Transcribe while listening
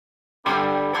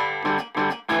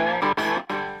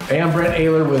Hey, I'm Brent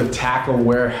Ehrler with Tackle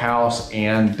Warehouse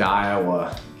and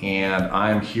Daiwa, and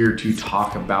I'm here to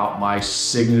talk about my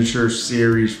signature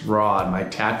series rod, my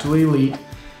Tatula Elite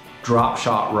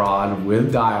Dropshot rod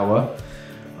with Daiwa.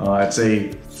 It's a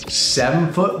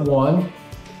 7'1"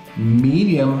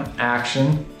 medium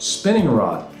action spinning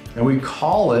rod, and we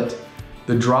call it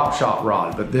the Dropshot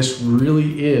rod, but this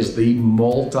really is the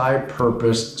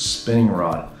multi-purpose spinning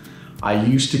rod. I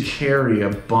used to carry a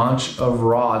bunch of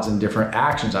rods in different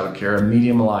actions. I would carry a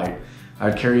medium light, I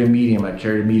would carry a medium, I'd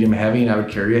carry a medium heavy, and I would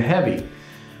carry a heavy.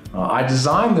 I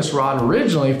designed this rod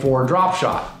originally for a drop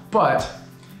shot, but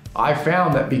I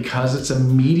found that because it's a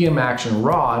medium action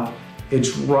rod,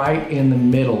 it's right in the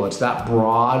middle. It's that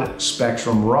broad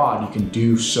spectrum rod. You can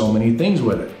do so many things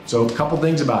with it. So a couple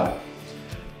things about it.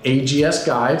 AGS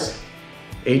guides.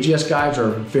 AGS guides are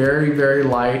very, very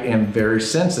light and very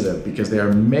sensitive because they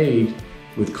are made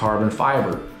with carbon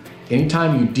fiber.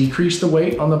 Anytime you decrease the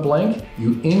weight on the blank,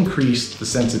 you increase the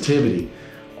sensitivity.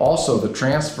 Also, the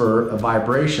transfer of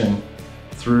vibration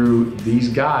through these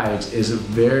guides is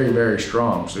very, very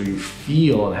strong. So you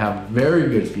feel and have very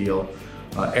good feel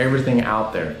everything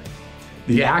out there.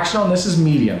 The action on this is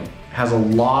medium, has a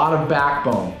lot of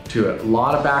backbone to it, a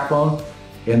lot of backbone,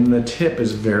 and the tip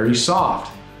is very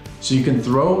soft. So you can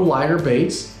throw lighter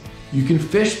baits, you can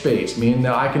fish baits, meaning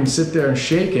that I can sit there and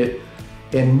shake it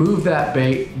and move that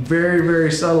bait very,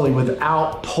 very subtly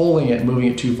without pulling it and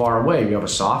moving it too far away. You have a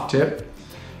soft tip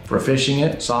for fishing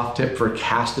it, soft tip for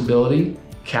castability,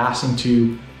 casting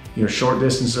to short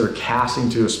distances or casting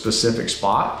to a specific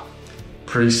spot.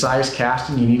 Precise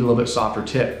casting, you need a little bit softer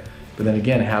tip. But then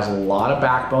again, it has a lot of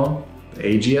backbone, the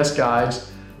AGS guides,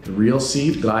 the reel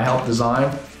seat that I helped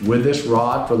design with this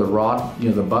rod for the rod,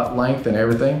 the butt length and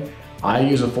everything. I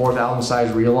use a 4,000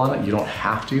 size reel on it. You don't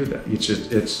have to,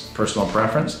 it's personal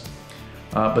preference.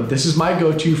 But this is my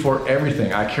go-to for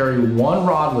everything. I carry one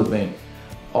rod with me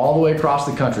all the way across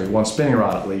the country, one spinning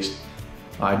rod at least.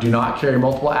 I do not carry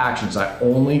multiple actions. I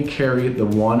only carry the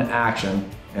one action,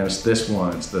 and it's this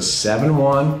one. It's the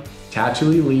 7'1"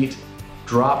 Tatula Elite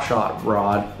Dropshot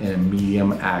rod in a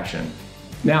medium action.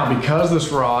 Now, because this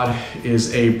rod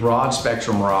is a broad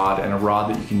spectrum rod and a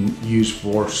rod that you can use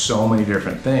for so many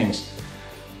different things,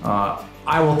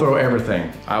 I will throw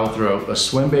everything. I will throw a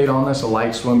swim bait on this, a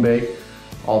light swim bait.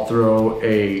 I'll throw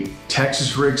a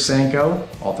Texas rig Senko.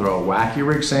 I'll throw a wacky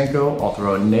rig Senko. I'll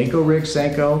throw a NACO rig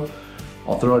Senko.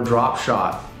 I'll throw a drop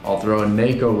shot. I'll throw a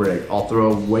NACO rig. I'll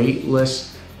throw a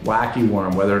weightless wacky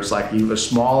worm, whether it's like even a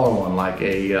smaller one, like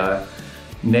a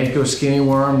NACO skinny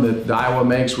worm that Daiwa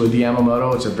makes with the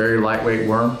Yamamoto. It's a very lightweight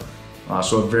worm.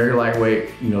 So a very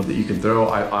lightweight, that you can throw.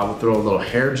 I will throw a little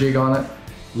hair jig on it.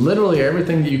 Literally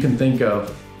everything that you can think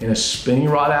of in a spinning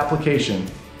rod application,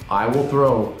 I will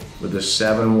throw with the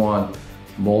 7'1"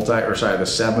 the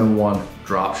 7'1"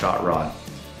 drop shot rod.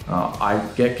 I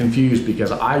get confused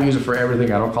because I use it for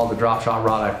everything. I don't call it the drop shot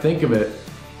rod. I think of it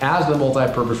as the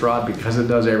multi-purpose rod because it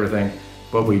does everything,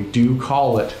 but we do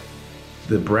call it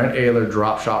the Brent Ehrler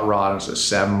Dropshot rod. It's a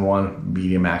 7'1"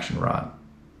 medium action rod.